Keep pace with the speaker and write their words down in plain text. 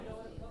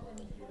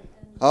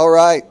All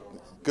right.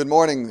 Good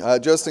morning.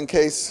 Just in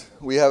case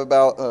we have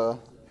about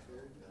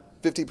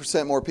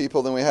 50% more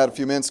people than we had a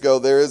few minutes ago,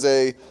 there is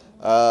a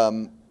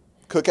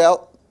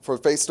cookout for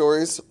Faith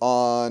Stories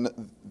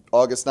on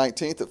August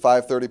 19th at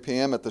 5:30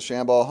 p.m. at the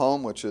Shamball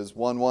home, which is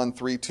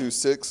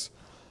 11326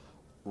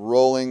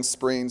 Rolling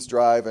Springs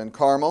Drive in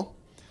Carmel.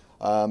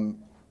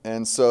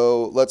 And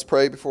so let's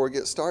pray before we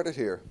get started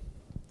here.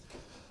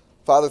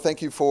 Father,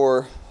 thank you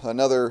for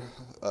another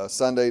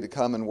Sunday to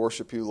come and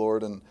worship you,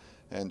 Lord, and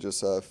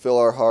just fill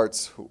our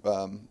hearts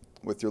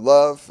with your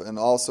love, and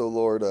also,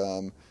 Lord,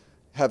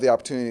 have the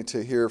opportunity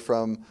to hear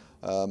from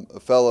a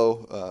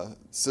fellow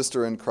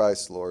sister in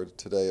Christ, Lord,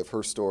 today, of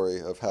her story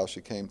of how she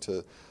came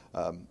to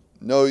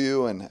know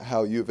you and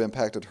how you've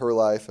impacted her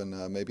life,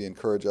 and maybe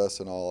encourage us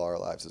in all our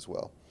lives as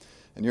well.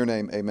 In your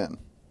name, amen.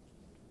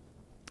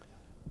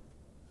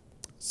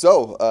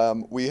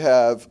 So we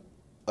have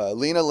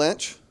Lena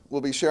Lynch will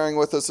be sharing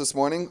with us this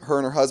morning. Her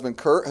and her husband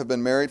Kurt have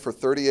been married for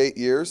 38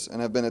 years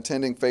and have been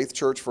attending Faith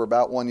Church for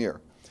about 1 year.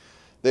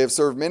 They have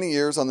served many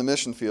years on the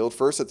mission field,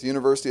 first at the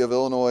University of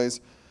Illinois,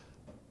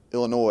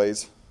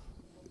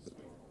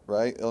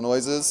 right?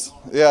 Illinois?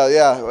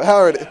 Yeah.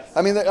 Howard.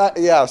 I mean,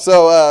 yeah.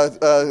 So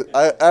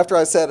after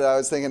I said it, I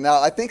was thinking,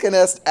 now I think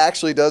Ines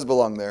actually does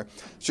belong there.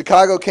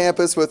 Chicago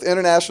campus with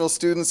International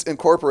Students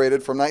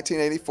Incorporated from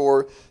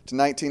 1984 to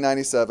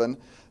 1997.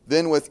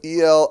 Then with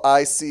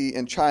ELIC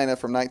in China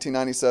from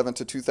 1997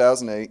 to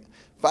 2008.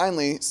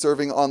 Finally,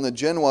 serving on the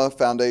Genwa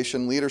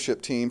Foundation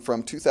leadership team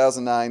from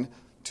 2009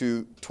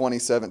 to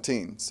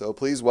 2017. So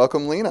please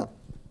welcome Lena.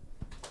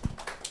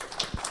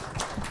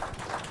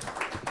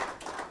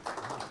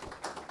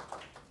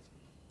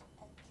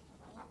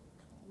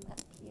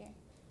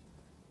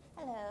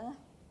 Hello.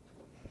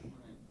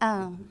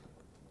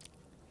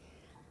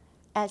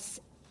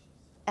 As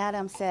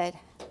Adam said,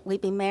 we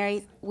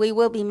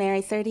will be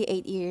married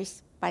 38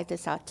 years by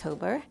this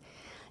October.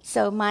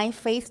 So my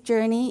faith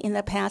journey in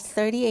the past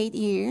 38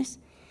 years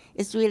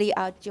is really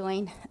our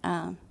joint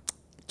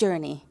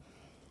journey.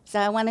 So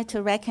I wanted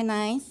to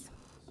recognize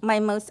my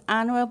most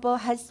honorable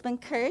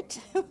husband, Kurt.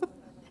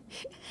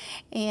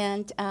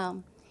 And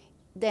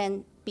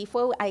then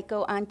before I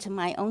go on to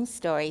my own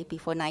story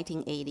before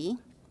 1980,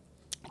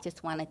 I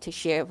just wanted to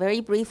share very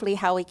briefly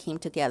how we came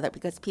together,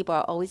 because people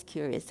are always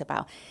curious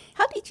about,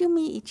 how did you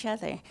meet each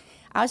other?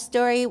 Our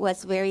story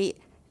was very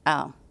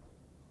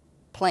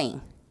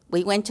plain.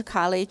 We went to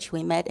college,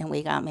 we met, and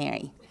we got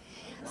married.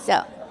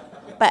 So,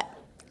 but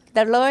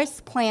the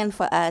Lord's plan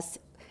for us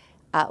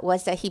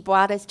was that he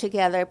brought us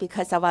together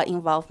because of our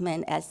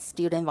involvement as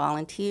student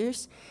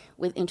volunteers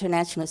with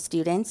international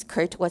students.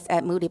 Kurt was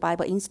at Moody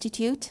Bible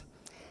Institute,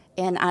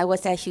 and I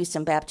was at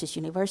Houston Baptist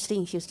University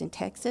in Houston,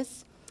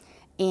 Texas.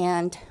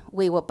 And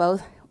we will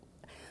both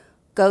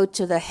go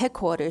to the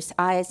headquarters.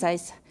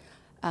 ISI's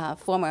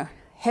former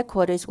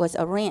headquarters was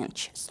a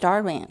ranch,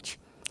 Star Ranch,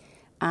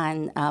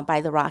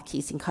 by the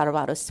Rockies in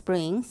Colorado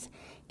Springs.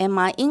 And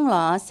my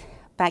in-laws,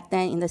 back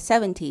then in the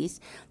 70s,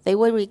 they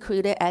were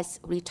recruited as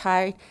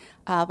retired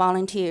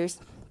volunteers,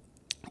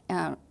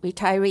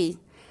 retirees.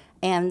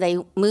 And they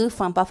moved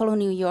from Buffalo,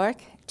 New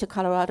York to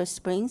Colorado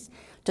Springs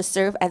to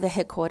serve at the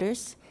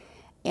headquarters.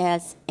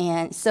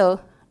 And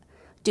so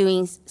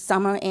during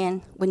summer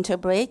and winter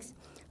breaks,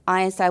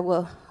 ISI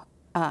will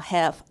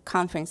have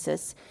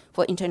conferences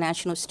for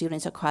international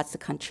students across the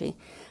country.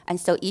 And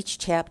so each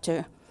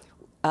chapter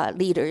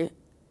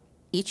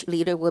each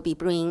leader will be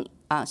bringing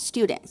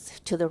students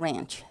to the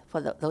ranch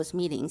for those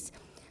meetings.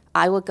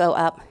 I will go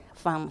up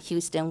from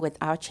Houston with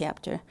our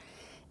chapter.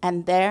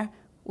 And there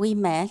we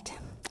met,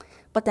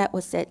 but that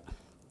was it.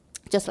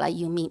 Just like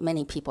you meet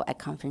many people at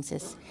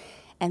conferences.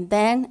 And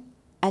then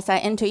as I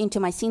enter into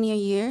my senior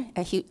year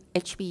at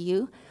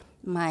HBU,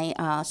 my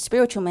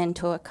spiritual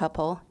mentor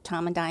couple,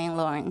 Tom and Diane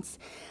Lawrence,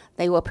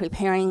 they were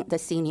preparing the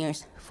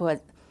seniors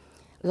for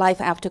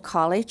life after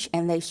college,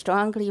 and they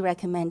strongly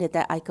recommended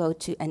that I go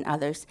to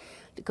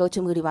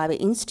Moody Bible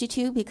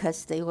Institute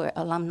because they were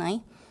alumni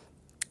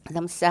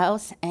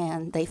themselves,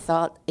 and they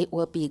thought it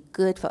would be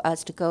good for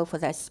us to go for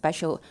that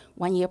special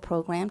one-year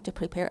program to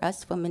prepare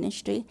us for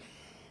ministry.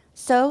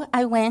 So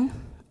I went,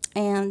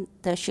 and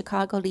the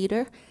Chicago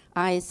leader,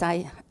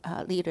 ISI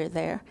leader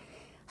there,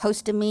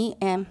 hosted me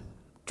and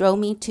drove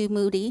me to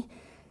Moody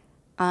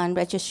on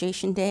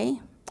registration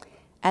day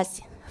as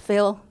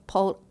Phil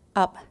pulled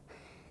up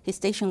his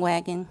station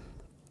wagon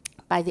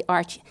by the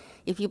arch.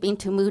 If you've been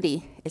to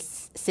Moody, it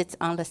sits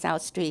on the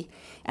South Street,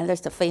 and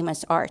there's the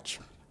famous arch.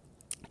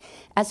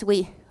 As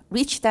we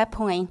reached that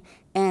point,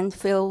 and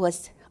Phil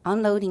was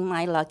unloading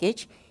my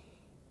luggage,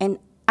 and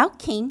out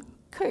came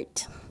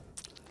Kurt.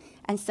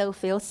 And so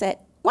Phil said,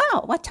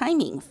 "Wow, what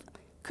timing.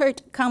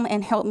 Kurt, come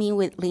and help me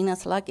with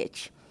Lena's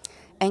luggage."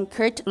 And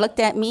Kurt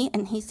looked at me,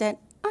 and he said,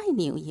 "I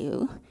knew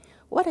you.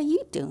 What are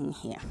you doing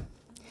here?"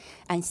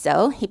 And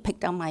so he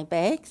picked up my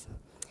bags,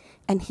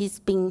 and he's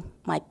been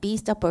my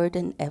beast of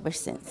burden ever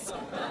since.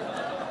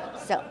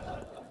 So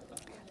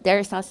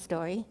there's our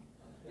story.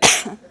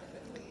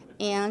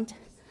 And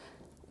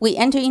we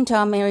entered into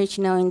our marriage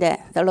knowing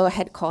that the Lord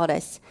had called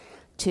us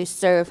to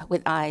serve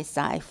with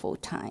ISI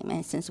full-time.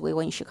 And since we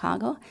were in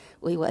Chicago,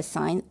 we were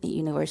assigned the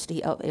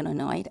University of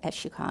Illinois at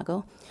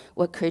Chicago,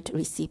 where Kurt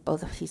received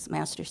both of his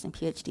master's and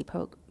PhD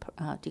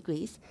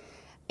degrees.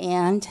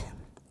 And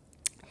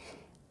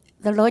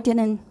the Lord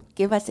didn't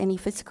give us any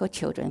physical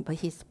children, but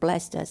he's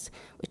blessed us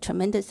with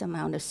tremendous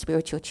amount of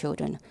spiritual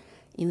children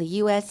in the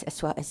U.S.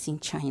 as well as in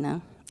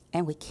China.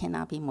 And we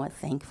cannot be more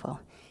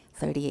thankful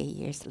 38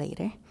 years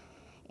later.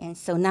 And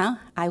so now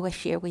I will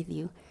share with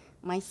you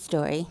my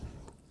story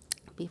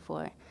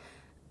before,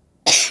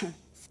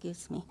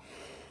 excuse me.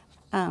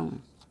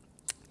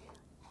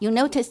 You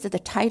notice that the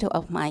title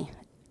of my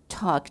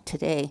talk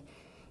today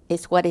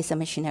is What is a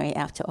Missionary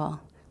After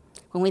All?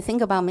 When we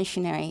think about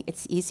missionary,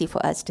 it's easy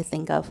for us to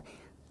think of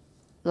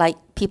like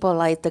people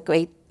like the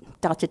great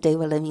Dr.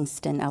 David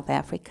Livingstone of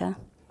Africa,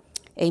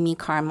 Amy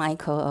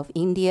Carmichael of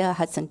India,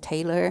 Hudson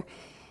Taylor,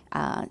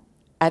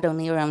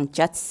 Adoniram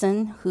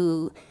Judson,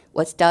 who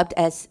was dubbed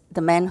as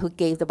the man who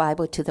gave the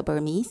Bible to the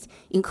Burmese,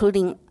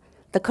 including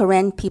the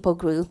Karen people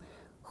group,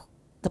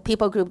 the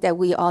people group that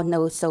we all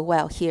know so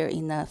well here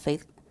in the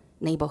Faith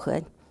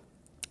neighborhood.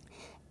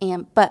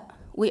 But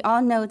we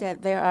all know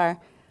that there are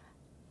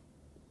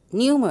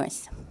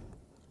numerous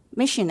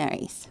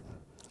missionaries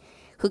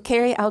who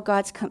carry out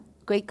God's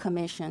Great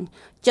Commission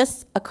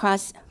just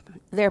across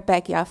their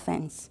backyard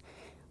fence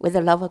with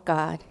the love of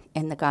God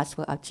and the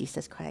gospel of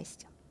Jesus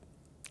Christ.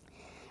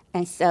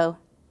 And so,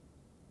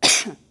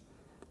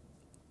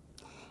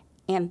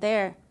 and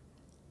there,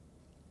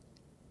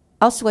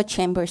 Oswald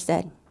Chambers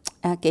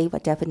gave a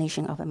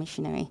definition of a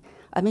missionary.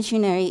 A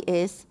missionary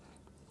is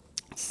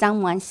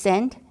someone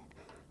sent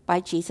by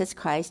Jesus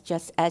Christ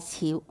just as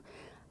he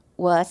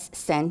was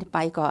sent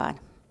by God.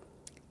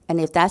 And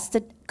if that's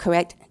the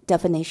correct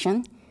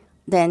definition,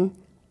 then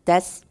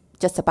that's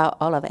just about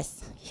all of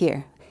us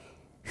here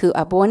who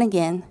are born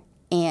again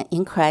and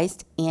in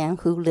Christ and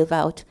who live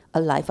out a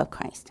life of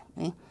Christ.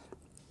 Right?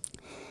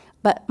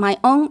 But my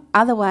own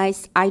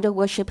otherwise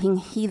idol-worshiping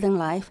heathen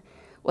life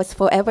was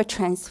forever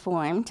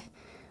transformed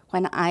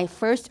when I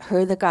first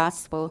heard the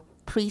gospel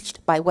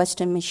preached by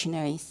Western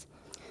missionaries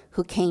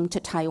who came to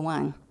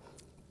Taiwan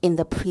in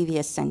the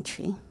previous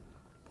century.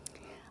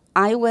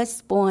 I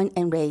was born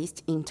and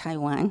raised in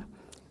Taiwan.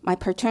 My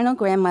paternal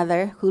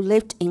grandmother, who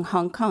lived in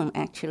Hong Kong,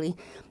 actually,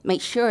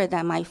 made sure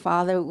that my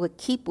father would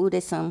keep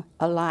Buddhism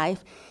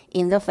alive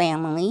in the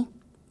family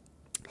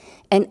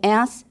and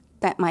asked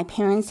that my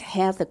parents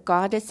have the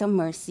Goddess of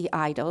Mercy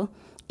idol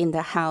in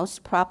the house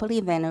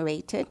properly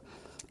venerated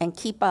and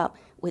keep up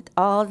with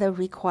all the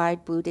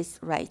required Buddhist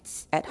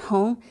rites at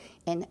home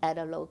and at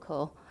a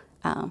local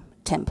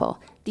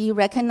temple. Do you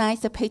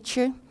recognize the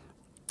picture?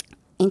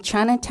 In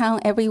Chinatown,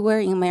 everywhere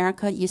in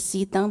America, you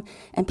see them,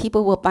 and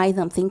people will buy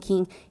them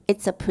thinking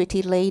it's a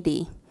pretty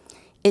lady.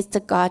 It's the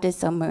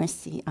Goddess of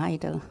Mercy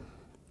idol.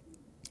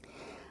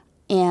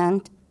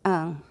 And,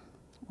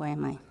 where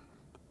am I?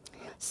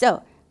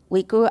 So,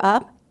 we grew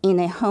up in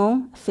a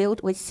home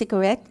filled with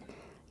cigarettes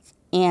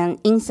and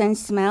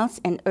incense smells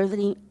and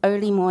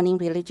early morning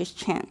religious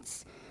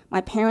chants.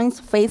 My parents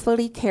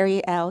faithfully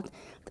carried out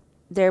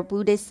their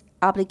Buddhist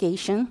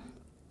obligation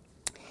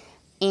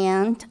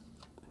and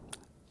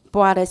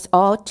brought us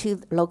all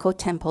to local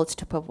temples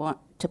to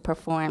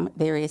perform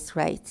various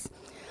rites.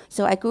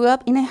 So I grew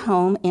up in a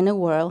home in a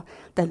world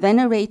that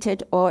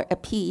venerated or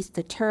appeased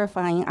the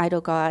terrifying idol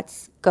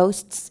gods,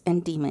 ghosts,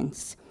 and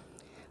demons.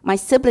 My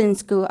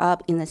siblings grew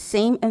up in the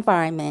same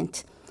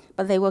environment,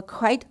 but they were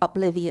quite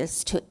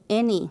oblivious to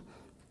any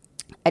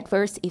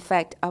adverse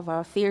effect of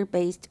our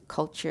fear-based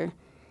culture.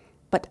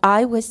 But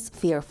I was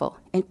fearful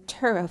and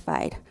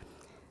terrified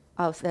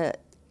of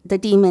the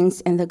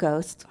demons and the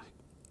ghosts.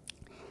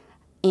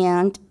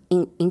 And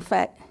in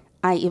fact,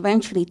 I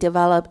eventually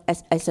developed,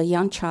 as a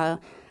young child,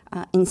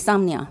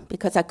 insomnia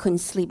because I couldn't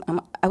sleep.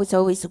 I was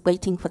always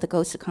waiting for the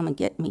ghost to come and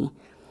get me.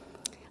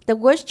 The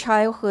worst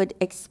childhood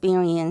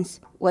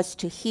experience was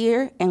to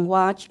hear and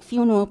watch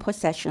funeral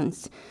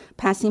processions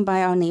passing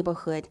by our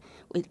neighborhood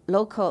with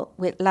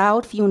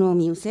loud funeral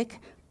music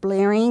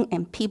blaring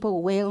and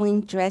people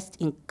wailing dressed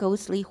in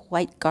ghostly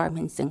white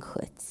garments and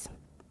hoods.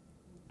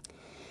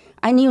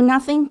 I knew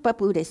nothing but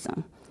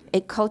Buddhism,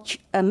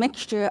 a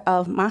mixture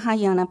of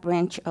Mahayana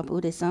branch of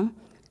Buddhism,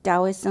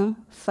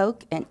 Taoism,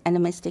 folk, and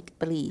animistic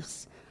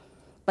beliefs.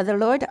 But the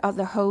Lord of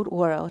the whole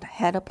world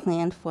had a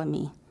plan for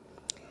me.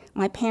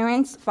 My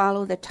parents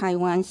followed the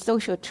Taiwan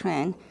social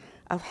trend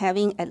of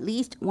having at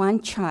least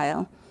one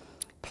child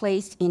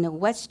placed in a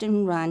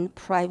Western-run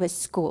private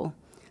school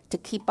to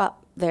keep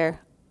up their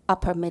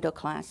upper middle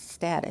class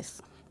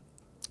status.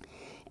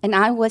 And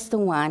I was the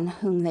one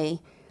whom they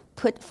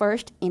put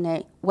first in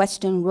a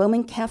Western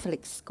Roman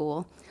Catholic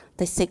school,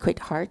 the Sacred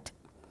Heart,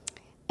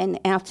 and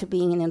after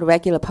being in a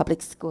regular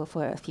public school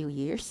for a few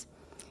years.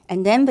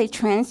 And then they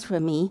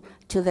transferred me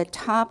to the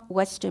top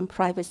Western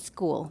private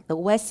school, the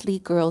Wesley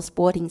Girls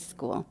Boarding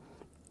School,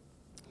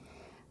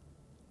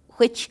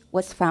 which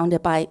was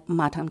founded by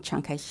Madam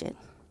Chiang Kai-shek.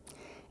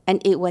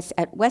 And it was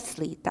at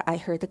Wesley that I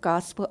heard the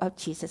gospel of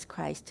Jesus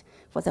Christ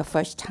for the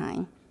first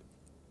time.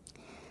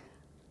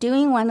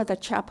 During one of the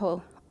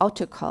chapel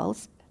altar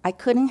calls, I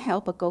couldn't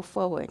help but go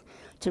forward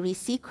to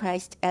receive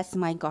Christ as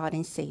my God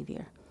and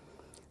Savior.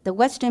 The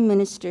Western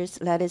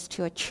ministers led us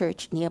to a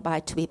church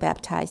nearby to be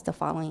baptized the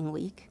following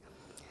week.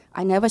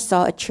 I never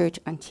saw a church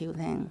until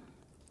then.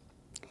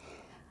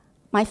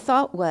 My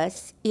thought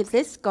was, if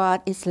this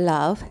God is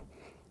love,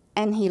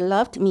 and he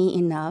loved me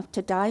enough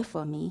to die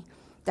for me,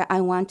 that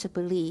I want to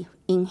believe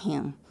in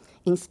him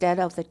instead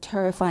of the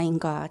terrifying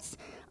gods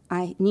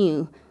I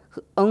knew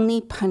who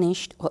only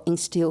punished or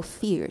instilled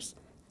fears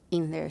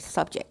in their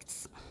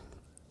subjects.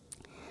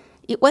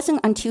 It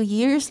wasn't until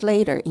years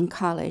later in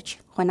college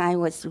when I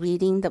was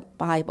reading the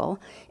Bible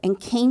and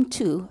came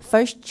to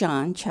 1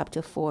 John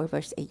chapter 4,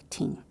 verse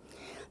 18.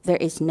 There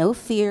is no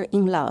fear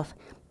in love,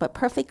 but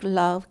perfect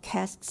love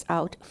casts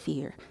out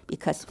fear,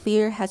 because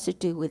fear has to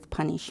do with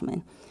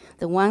punishment.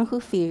 The one who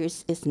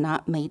fears is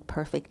not made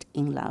perfect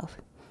in love.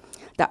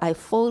 That I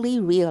fully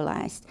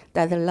realized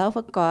that the love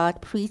of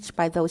God preached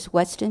by those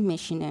Western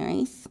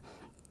missionaries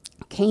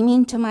came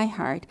into my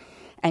heart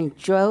and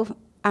drove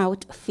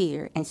out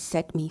fear and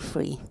set me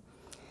free.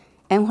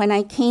 And when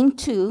I came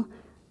to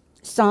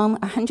Psalm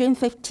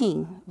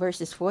 115,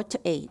 verses 4 to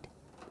 8,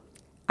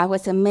 I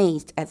was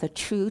amazed at the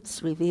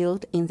truths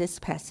revealed in this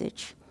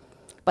passage.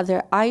 But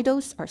their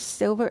idols are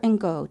silver and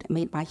gold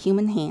made by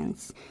human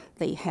hands.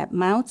 They have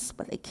mouths,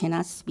 but they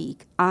cannot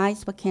speak,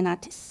 eyes, but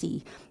cannot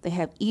see. They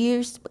have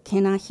ears, but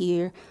cannot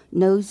hear,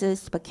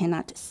 noses, but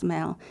cannot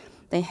smell.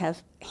 They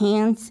have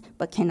hands,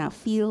 but cannot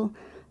feel,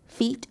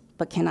 feet,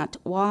 but cannot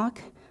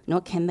walk,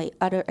 nor can they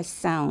utter a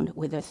sound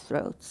with their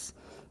throats.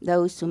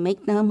 Those who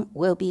make them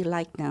will be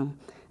like them,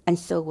 and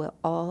so will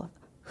all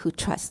who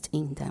trust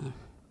in them.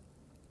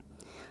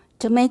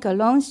 To make a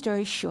long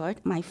story short,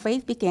 my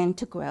faith began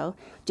to grow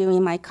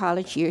during my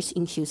college years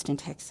in Houston,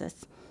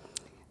 Texas.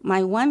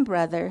 My one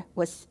brother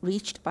was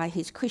reached by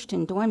his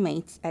Christian dorm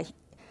mates at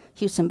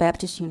Houston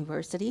Baptist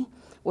University,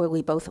 where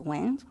we both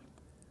went.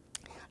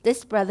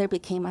 This brother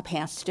became a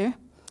pastor,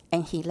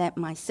 and he led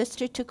my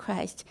sister to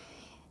Christ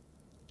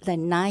the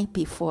night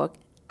before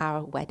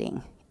our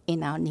wedding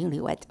in our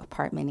newlywed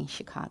apartment in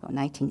Chicago,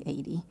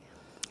 1980.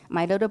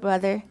 My little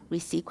brother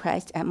received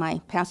Christ at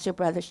my pastor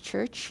brother's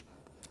church.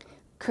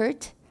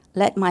 Kurt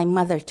led my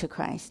mother to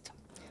Christ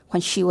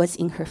when she was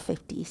in her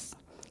 50s,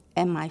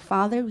 and my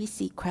father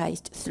received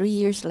Christ 3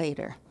 years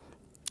later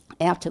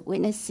after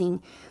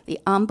witnessing the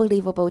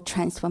unbelievable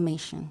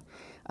transformation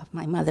of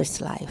my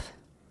mother's life.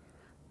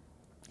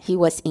 He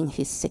was in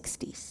his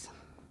 60s.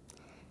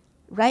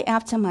 Right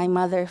after my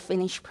mother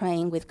finished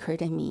praying with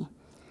Kurt and me,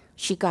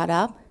 she got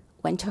up,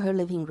 went to her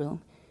living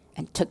room,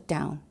 and took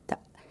down the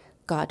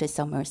Goddess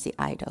of Mercy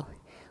idol,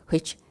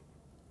 which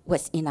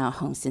was in our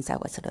home since I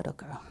was a little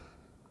girl.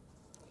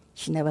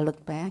 She never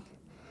looked back.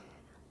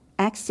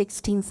 Acts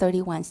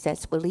 16:31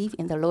 says, believe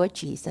in the Lord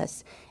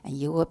Jesus, and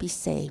you will be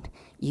saved,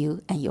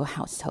 you and your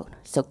household.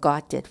 So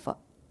God did for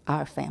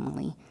our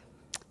family,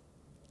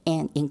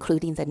 and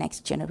including the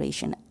next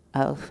generation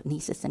of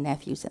nieces and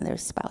nephews and their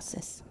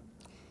spouses.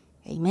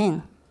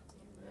 Amen.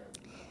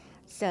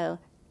 So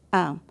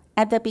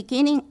at the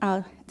beginning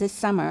of this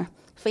summer,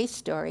 Faith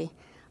Story,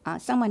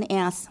 someone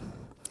asked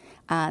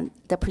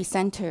the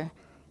presenter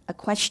a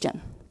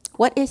question.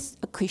 What is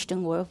a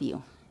Christian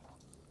worldview?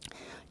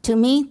 To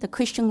me, the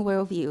Christian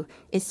worldview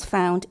is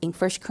found in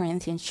 1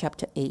 Corinthians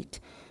chapter 8,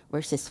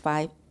 verses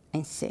 5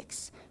 and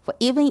 6. For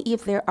even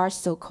if there are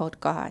so-called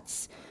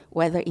gods,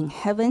 whether in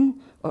heaven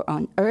or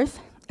on earth,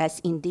 as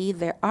indeed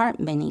there are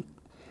many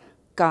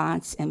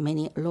gods and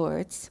many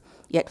lords,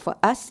 yet for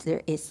us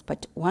there is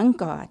but one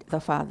God, the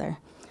Father,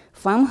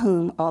 from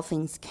whom all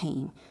things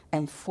came,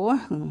 and for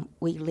whom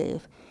we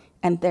live.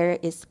 And there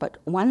is but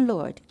one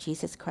Lord,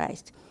 Jesus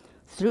Christ,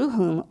 through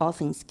whom all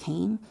things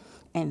came,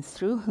 and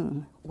through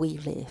whom we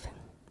live.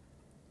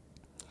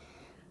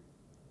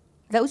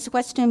 Those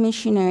Western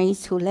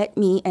missionaries who led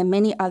me and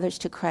many others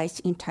to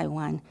Christ in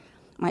Taiwan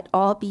might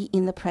all be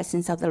in the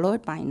presence of the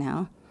Lord by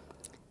now,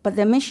 but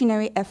their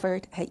missionary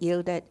effort had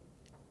yielded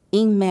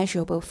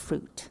immeasurable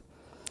fruit,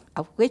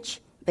 of which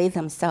they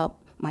themselves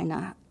might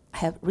not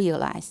have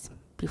realized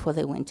before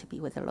they went to be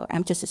with the Lord.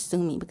 I'm just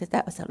assuming, because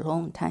that was a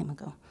long time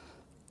ago.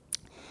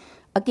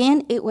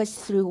 Again, it was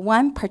through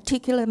one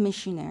particular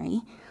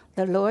missionary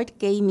the Lord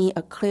gave me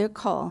a clear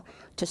call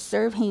to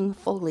serve him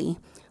fully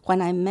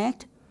when I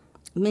met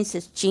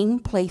Mrs. Jean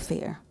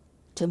Playfair.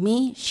 To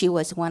me, she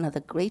was one of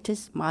the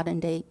greatest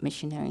modern-day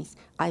missionaries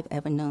I've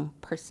ever known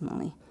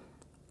personally.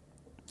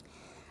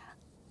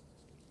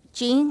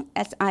 Jean,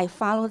 as I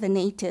follow the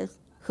natives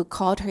who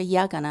called her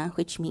Yagana,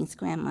 which means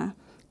grandma,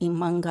 in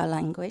Manga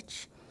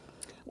language,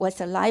 was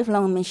a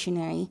lifelong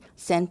missionary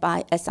sent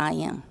by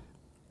SIM.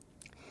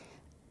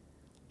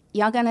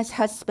 Yagana's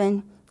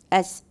husband,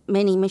 as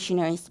many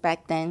missionaries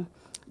back then,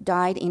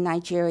 died in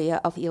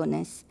Nigeria of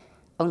illness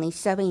only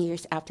 7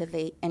 years after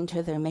they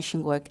entered their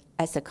mission work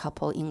as a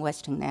couple in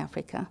Western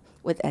Africa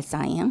with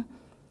SIM.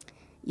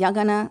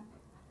 Yagana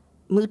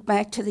moved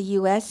back to the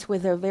U.S.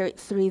 with her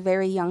three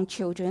very young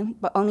children,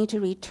 but only to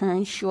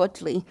return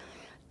shortly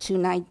to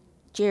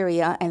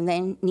Nigeria and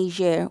then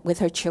Niger with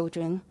her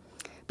children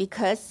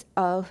because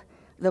of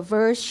the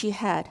verse she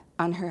had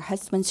on her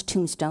husband's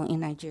tombstone in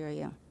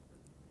Nigeria.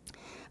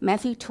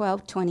 Matthew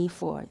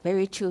 12:24.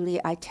 Very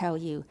truly I tell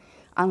you,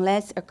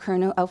 unless a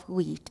kernel of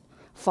wheat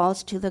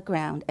falls to the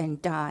ground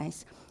and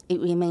dies,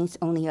 it remains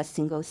only a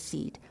single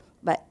seed.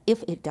 But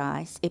if it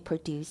dies, it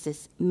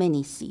produces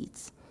many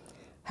seeds.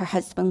 Her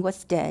husband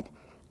was dead,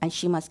 and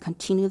she must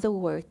continue the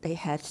work they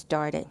had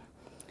started.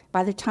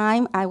 By the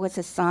time I was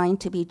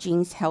assigned to be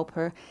Jean's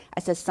helper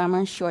as a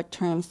summer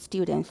short-term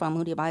student from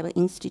Moody Bible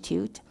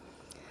Institute,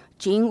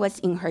 Jean was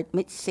in her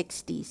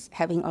mid-60s,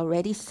 having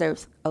already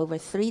served over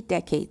 3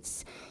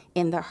 decades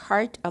in the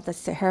heart of the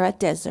Sahara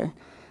Desert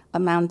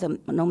among the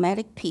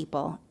nomadic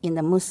people in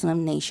the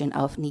Muslim nation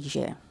of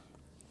Niger.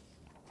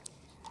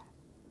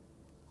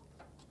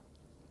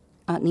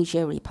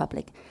 Niger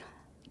Republic.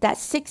 That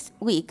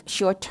 6-week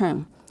short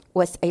term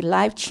was a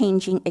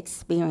life-changing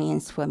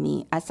experience for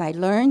me as I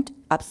learned,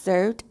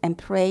 observed, and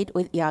prayed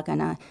with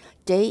Yagana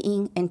day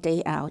in and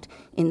day out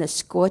in the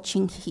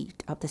scorching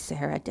heat of the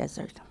Sahara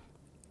Desert.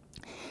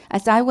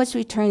 As I was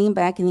returning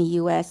back in the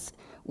U.S.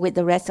 with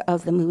the rest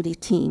of the Moody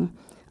team,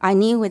 I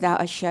knew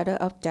without a shadow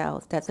of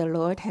doubt that the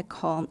Lord had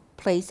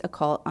placed a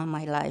call on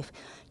my life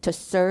to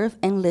serve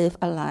and live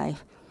a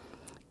life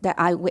that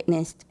I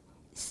witnessed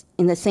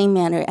in the same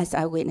manner as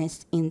I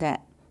witnessed in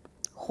that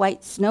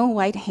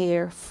snow-white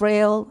hair,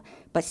 frail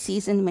but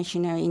seasoned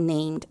missionary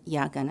named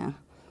Yagana.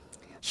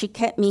 She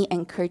kept me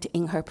anchored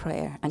in her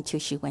prayer until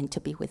she went to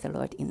be with the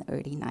Lord in the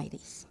early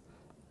 90s.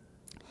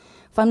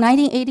 From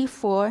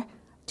 1984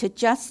 to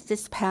just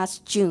this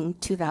past June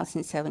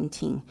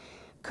 2017,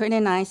 Kurt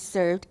and I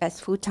served as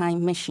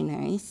full-time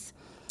missionaries,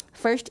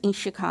 first in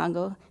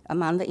Chicago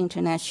among the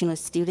international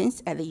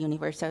students at the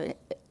University of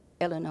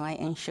Illinois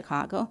in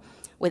Chicago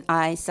with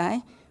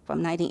ISI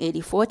from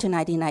 1984 to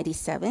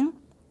 1997,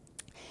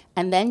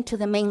 and then to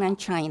the mainland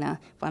China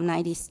from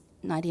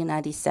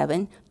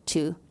 1997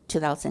 to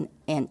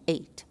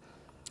 2008.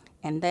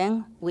 And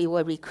then we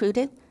were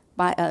recruited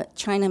by a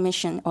China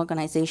mission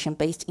organization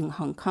based in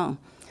Hong Kong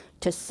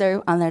to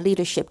serve on the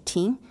leadership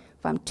team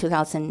from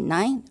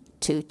 2009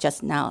 to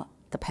just now,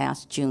 the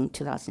past June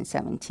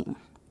 2017.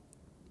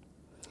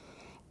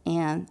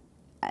 And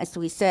as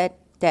we said,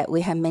 that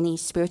we have many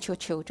spiritual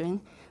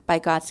children. By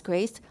God's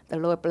grace, the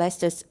Lord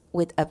blessed us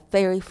with a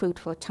very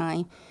fruitful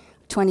time,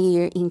 20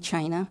 years in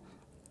China,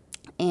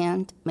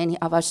 and many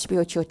of our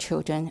spiritual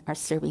children are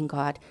serving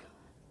God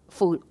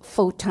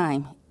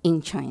full-time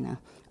in China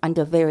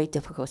under very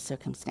difficult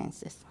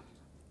circumstances.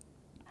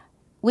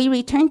 We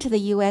returned to the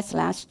U.S.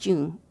 last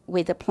June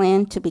with a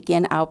plan to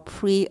begin our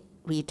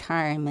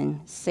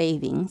pre-retirement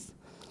savings.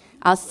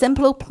 Our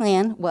simple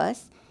plan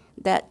was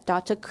that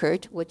Dr.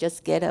 Kurt would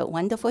just get a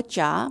wonderful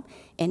job,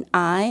 and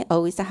I,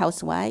 always a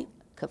housewife,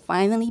 could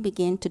finally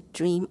begin to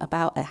dream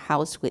about a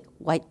house with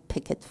white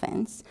picket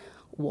fence,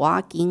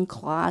 walk-in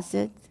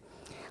closet,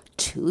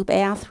 2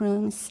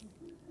 bathrooms,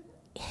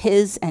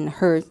 his and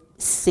her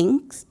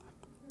sinks.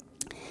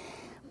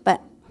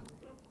 But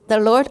the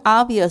Lord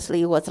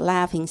obviously was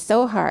laughing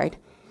so hard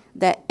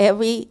that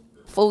every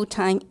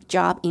full-time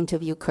job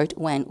interview Kurt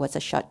went was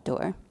a shut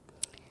door.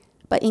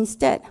 But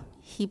instead,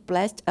 he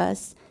blessed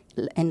us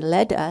and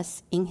led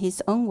us in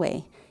his own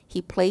way.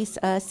 He placed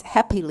us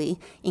happily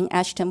in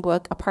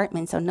Ashtonburg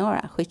Apartments,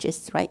 Sonora, which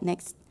is right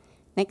next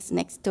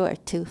door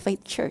to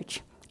Faith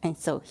Church. And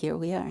so here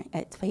we are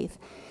at Faith.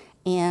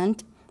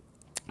 And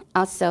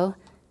also,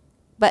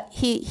 but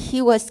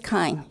he was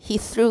kind. He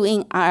threw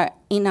in our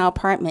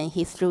apartment,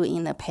 he threw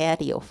in a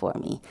patio for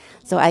me.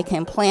 So I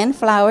can plant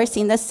flowers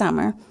in the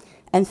summer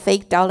and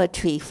fake Dollar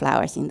Tree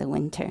flowers in the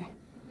winter.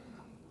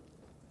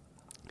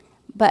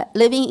 But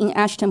living in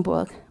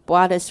Ashtonburg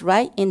brought us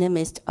right in the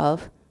midst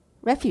of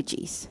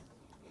refugees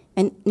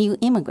and new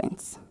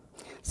immigrants.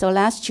 So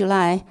last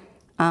July,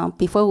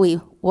 before we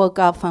woke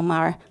up from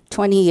our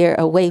 20-year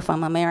away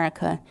from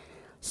America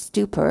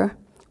stupor,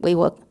 we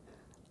were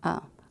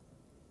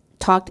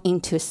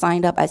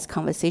signed up as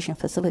conversation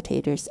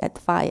facilitators at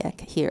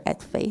FIAC here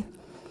at Faith.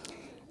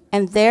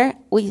 And there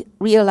we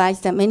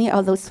realized that many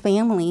of those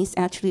families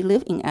actually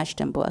live in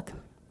Ashtonburg.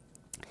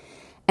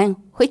 And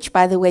which,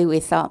 by the way, we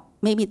thought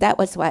maybe that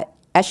was why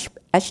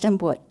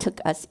Ashtonburg took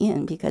us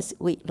in, because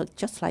we look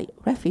just like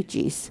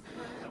refugees.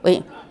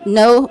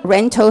 No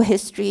rental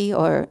history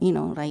or,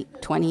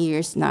 like 20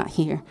 years not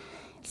here.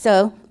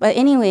 So, but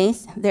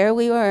anyways, there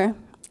we were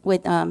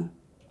with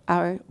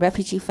our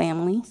refugee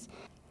families.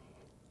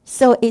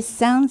 So it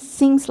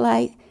seems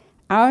like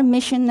our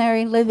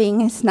missionary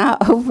living is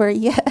not over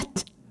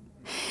yet.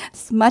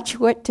 It's much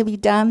work to be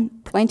done,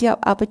 plenty of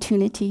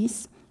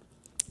opportunities.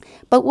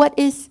 But what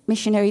is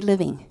missionary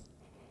living?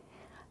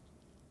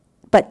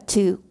 But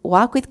to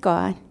walk with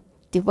God,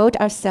 devote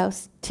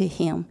ourselves to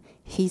Him,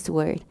 His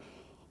Word,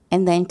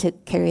 and then to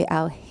carry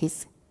out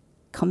His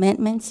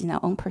commandments in our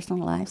own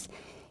personal lives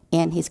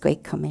and His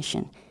Great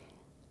Commission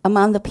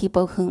among the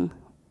people whom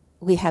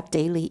we have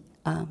daily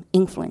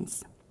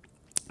influence,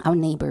 our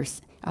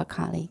neighbors, our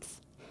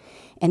colleagues.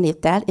 And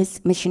if that is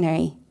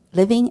missionary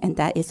living and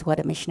that is what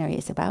a missionary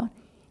is about,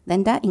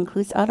 then that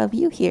includes all of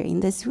you here in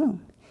this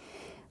room,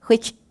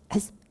 which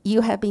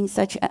you have been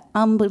such an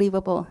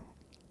unbelievable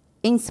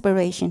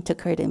inspiration to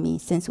Kurt and me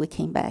since we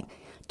came back.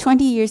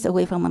 20 years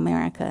away from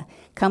America,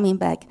 coming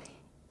back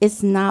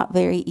is not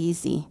very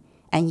easy.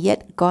 And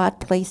yet God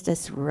placed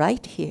us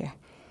right here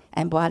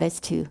and brought us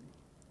to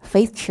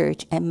Faith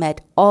Church and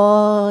met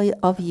all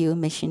of you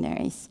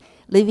missionaries,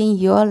 living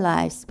your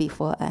lives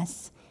before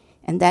us.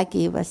 And that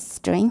gave us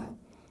strength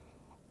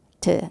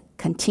to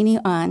continue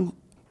on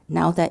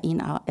now that in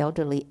our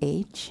elderly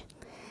age.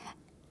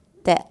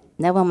 That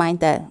never mind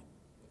the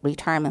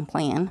retirement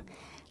plan,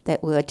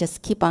 that we'll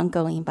just keep on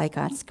going by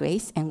God's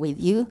grace, and with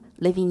you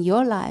living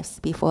your lives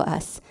before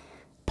us,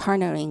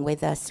 partnering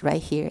with us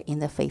right here in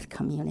the faith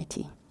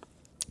community.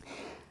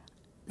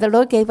 The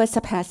Lord gave us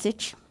a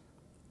passage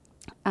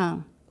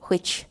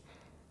which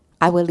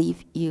I will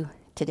leave you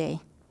today,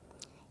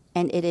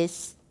 and it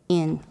is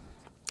in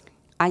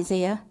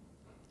Isaiah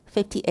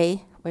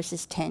 58,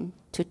 verses 10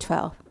 to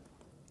 12.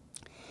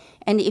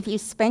 And if you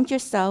spend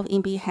yourself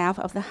in behalf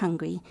of the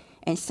hungry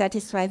and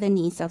satisfy the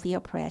needs of the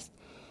oppressed,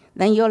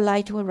 then your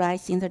light will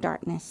rise in the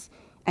darkness,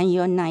 and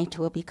your night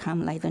will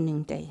become like the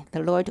noonday. The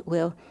Lord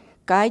will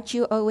guide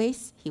you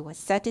always. He will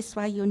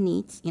satisfy your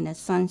needs in a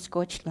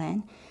sun-scorched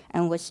land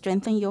and will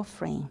strengthen your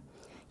frame.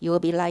 You will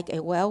be like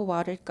a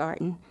well-watered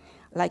garden,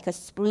 like a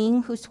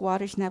spring whose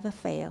waters never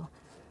fail.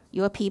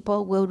 Your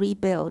people will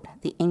rebuild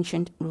the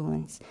ancient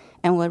ruins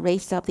and will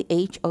raise up the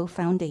age-old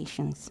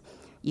foundations.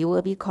 You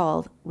will be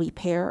called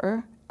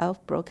repairer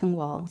of broken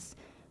walls,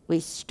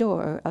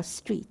 restorer of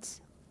streets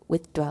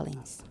with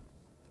dwellings.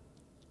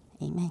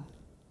 Amen.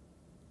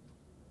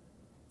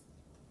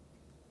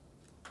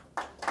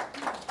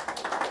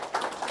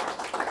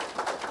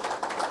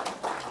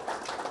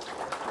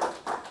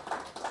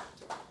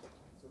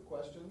 So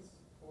questions?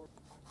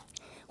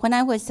 When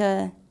I was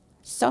a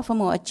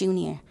sophomore or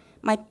junior,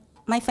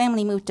 my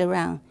family moved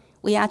around.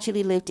 We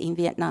actually lived in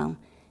Vietnam,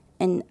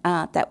 and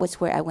that was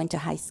where I went to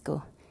high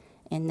school.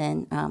 And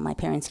then my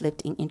parents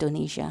lived in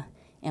Indonesia.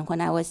 And when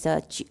I was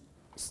a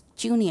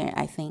junior,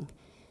 I think,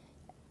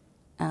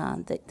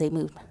 they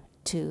moved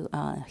to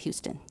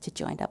Houston to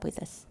join up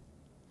with us.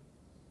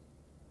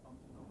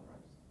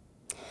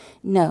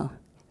 No,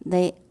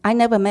 I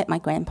never met my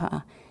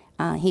grandpa.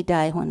 He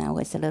died when I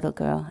was a little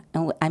girl,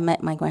 and I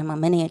met my grandma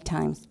many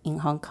times in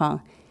Hong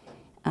Kong.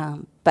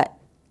 But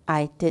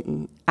I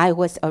didn't. I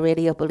was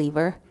already a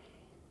believer,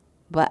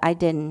 but I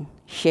didn't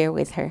share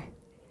with her.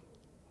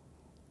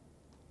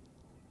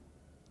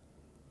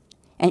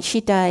 And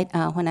she died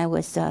when I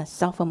was a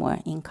sophomore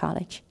in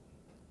college.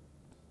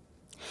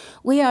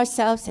 We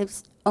ourselves have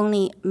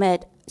only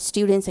met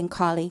students and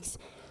colleagues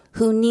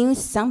who knew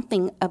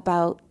something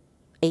about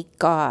a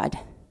God,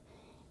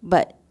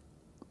 but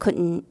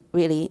couldn't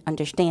really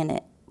understand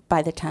it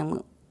by the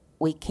time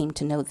we came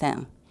to know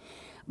them.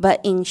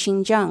 But in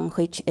Xinjiang,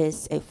 which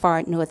is a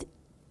far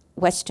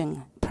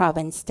northwestern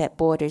province that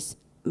borders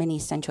many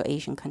Central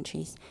Asian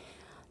countries,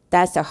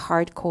 that's a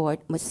hardcore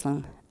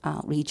Muslim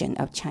region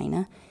of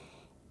China.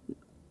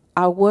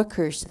 Our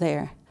workers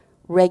there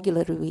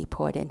regularly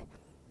reported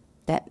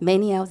that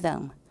many of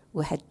them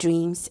will have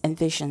dreams and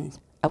visions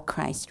of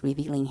Christ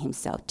revealing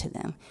himself to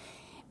them.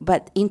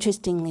 But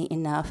interestingly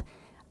enough,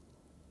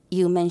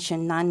 you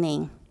mentioned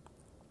Nanning.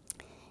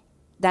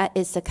 That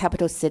is the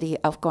capital city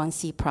of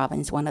Guangxi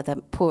province, one of the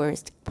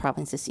poorest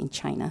provinces in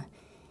China.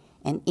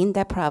 And in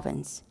that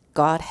province,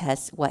 God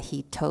has what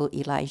he told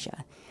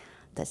Elijah,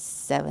 the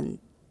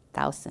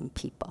 7,000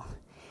 people.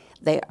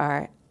 There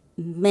are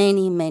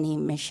many, many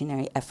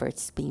missionary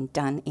efforts being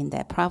done in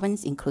that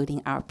province,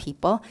 including our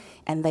people.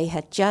 And they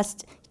had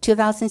just,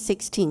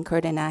 2016,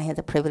 Kurt and I had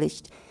the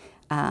privilege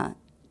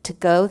to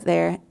go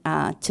there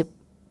to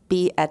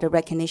be at the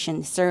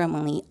recognition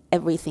ceremony.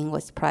 Everything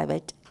was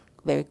private,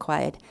 very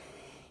quiet.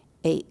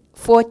 A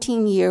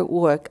 14-year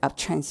work of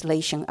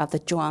translation of the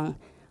Zhuang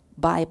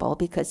Bible,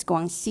 because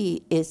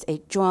Guangxi is a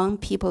Zhuang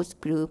People's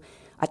Group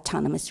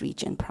autonomous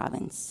region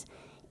province.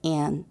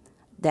 And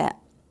that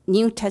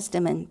New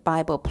Testament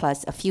Bible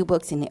plus a few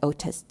books in the Old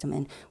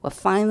Testament were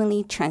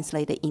finally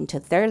translated into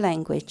their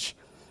language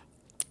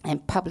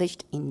and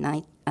published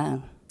in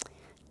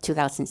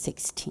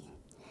 2016.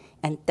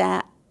 And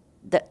that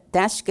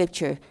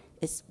scripture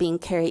is being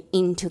carried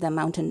into the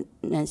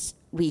mountainous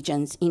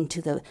regions,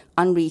 into the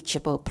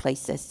unreachable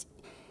places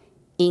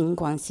in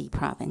Guangxi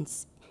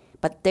province.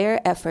 But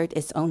their effort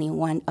is only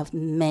one of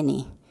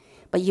many.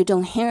 But you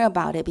don't hear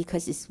about it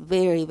because it's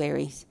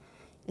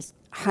it's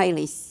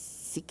highly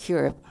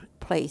secure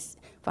place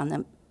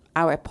from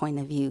our point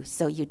of view,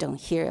 so you don't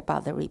hear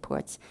about the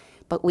reports.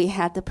 But we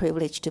had the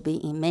privilege to be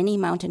in many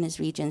mountainous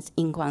regions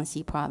in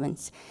Guangxi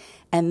province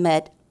and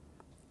met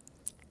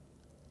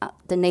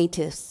the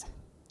natives,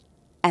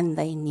 and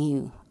they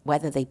knew,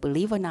 whether they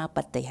believe or not,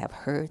 but they have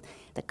heard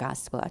the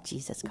gospel of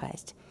Jesus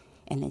Christ.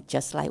 And it,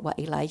 just like what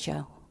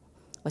Elijah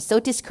was so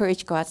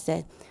discouraged, God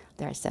said,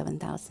 there are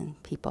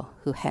 7,000 people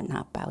who had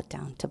not bowed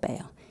down to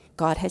Baal.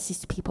 God has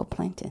his people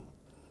planted.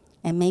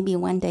 And maybe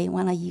one day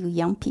one of you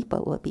young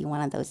people will be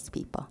one of those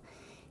people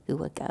who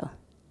will go.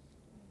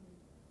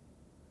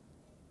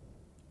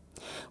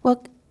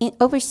 Well,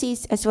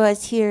 overseas as well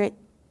as here,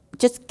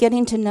 just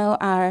getting to know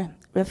our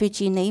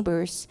refugee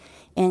neighbors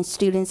and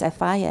students at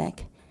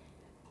FIAC,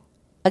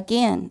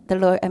 again, the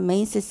Lord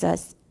amazes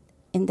us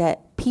in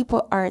that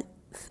people are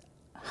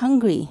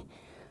hungry.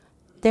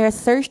 They're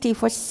thirsty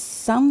for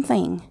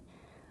something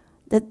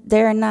that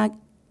they're not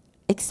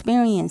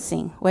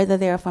experiencing, whether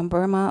they're from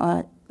Burma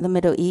or the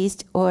Middle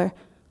East or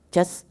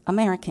just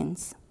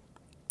Americans,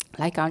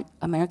 like our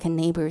American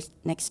neighbors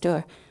next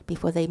door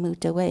before they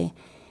moved away.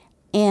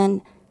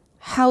 And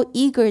how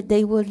eager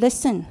they will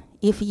listen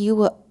if you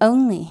will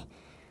only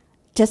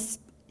just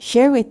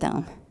share with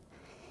them,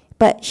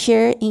 but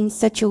share in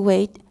such a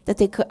way that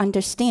they could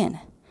understand.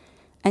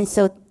 And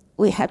so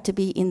we have to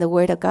be in the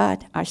Word of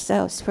God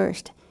ourselves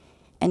first,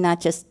 and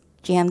not just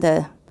jam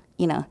the,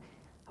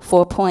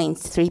 4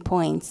 points, 3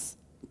 points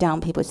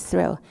down people's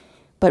throat,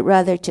 but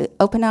rather to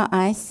open our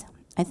eyes.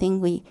 I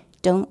think we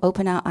don't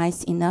open our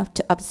eyes enough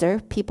to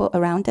observe people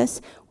around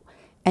us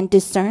and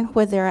discern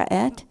where they're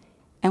at.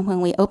 And when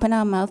we open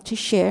our mouth to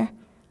share,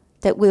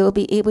 that we will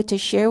be able to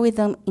share with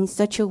them in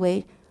such a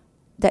way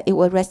that it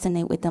will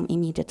resonate with them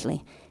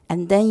immediately.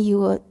 And then you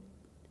will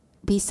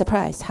be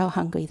surprised how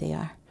hungry they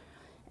are.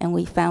 And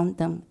we found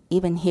them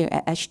even here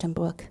at Ashton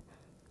Brook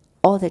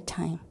all the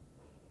time.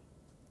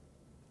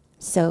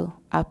 So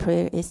our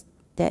prayer is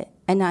that,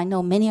 and I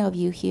know many of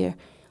you here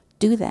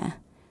do that,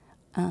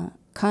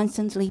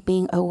 constantly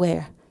being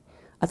aware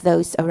of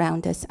those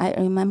around us. I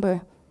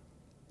remember,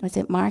 was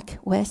it Mark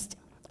West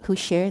who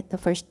shared the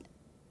first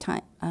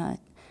time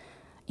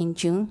in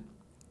June,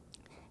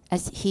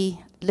 as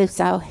he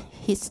lives out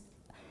his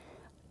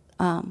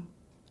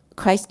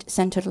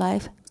Christ-centered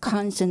life,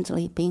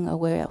 constantly being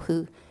aware of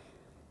who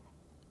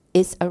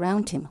is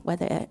around him,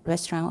 whether at a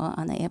restaurant or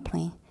on the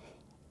airplane.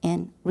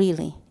 And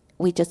really,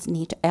 we just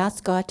need to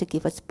ask God to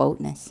give us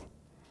boldness,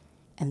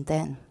 and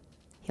then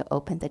He'll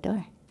open the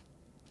door.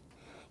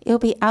 It'll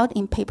be out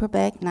in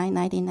paperback,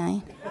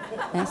 $9.99.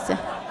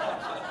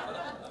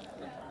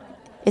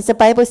 It's a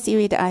Bible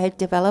series that I had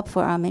developed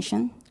for our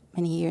mission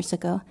many years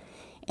ago.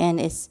 And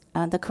it's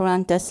the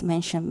Quran does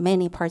mention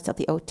many parts of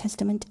the Old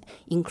Testament,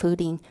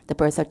 including the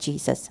birth of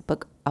Jesus,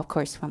 but of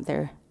course from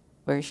their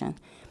version.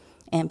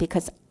 And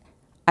because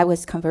I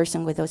was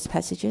conversing with those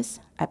passages,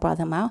 I brought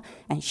them out,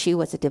 and she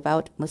was a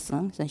devout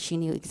Muslim, and she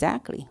knew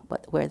exactly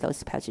where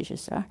those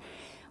passages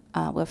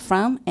were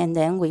from. And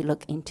then we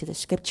look into the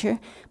scripture.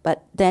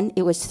 But then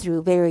it was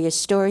through various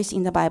stories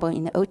in the Bible,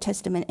 in the Old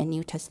Testament and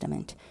New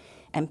Testament,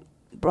 and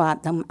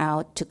brought them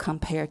out to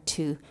compare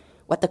to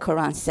what the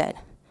Quran said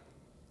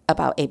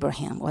about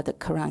Abraham, what the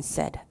Quran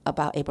said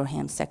about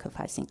Abraham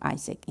sacrificing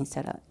Isaac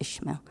instead of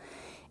Ishmael,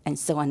 and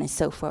so on and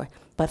so forth.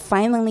 But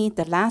finally,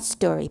 the last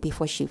story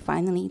before she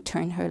finally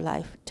turned her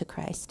life to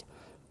Christ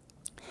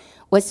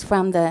was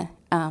from the,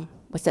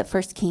 was it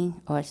 1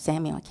 King or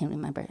Samuel? I can't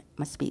remember. It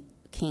must be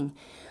King.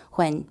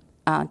 When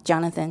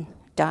Jonathan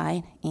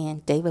died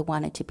and David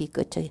wanted to be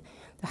good to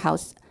the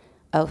house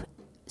of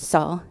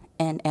Saul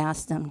and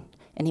asked them,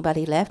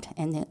 anybody left?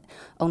 And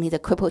only the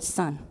crippled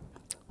son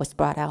was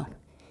brought out.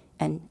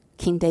 And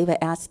King David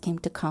asked him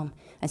to come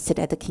and sit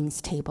at the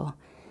king's table.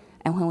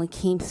 And when we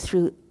came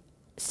through,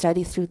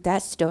 studied through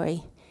that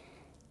story,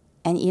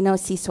 and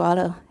C.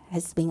 Swallow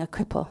has been a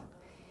cripple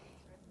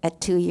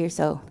at 2 years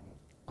old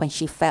when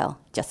she fell,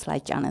 just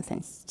like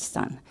Jonathan's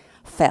son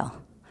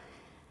fell.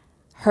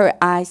 Her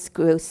eyes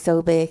grew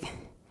so big.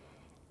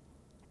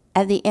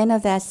 At the end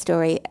of that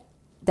story,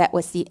 that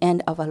was the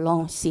end of a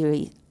long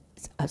series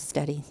of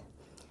studies.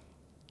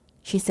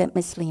 She said,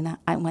 Miss Lena,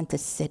 I want to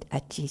sit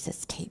at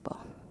Jesus'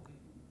 table.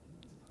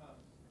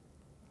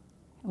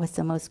 It was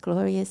the most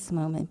glorious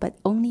moment, but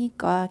only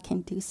God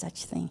can do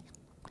such thing.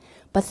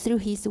 But through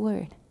His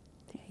Word,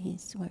 through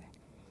His Word.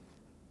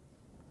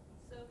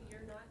 So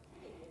you're not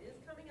kidding, it is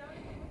coming out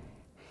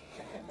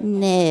in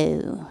the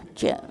book? No,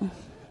 Joe.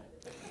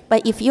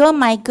 But if you're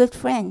my good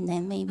friend,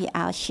 then maybe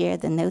I'll share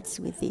the notes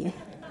with you.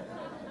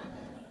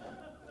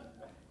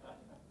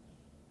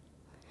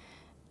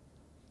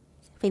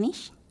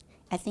 Finish?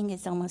 I think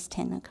it's almost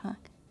 10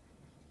 o'clock.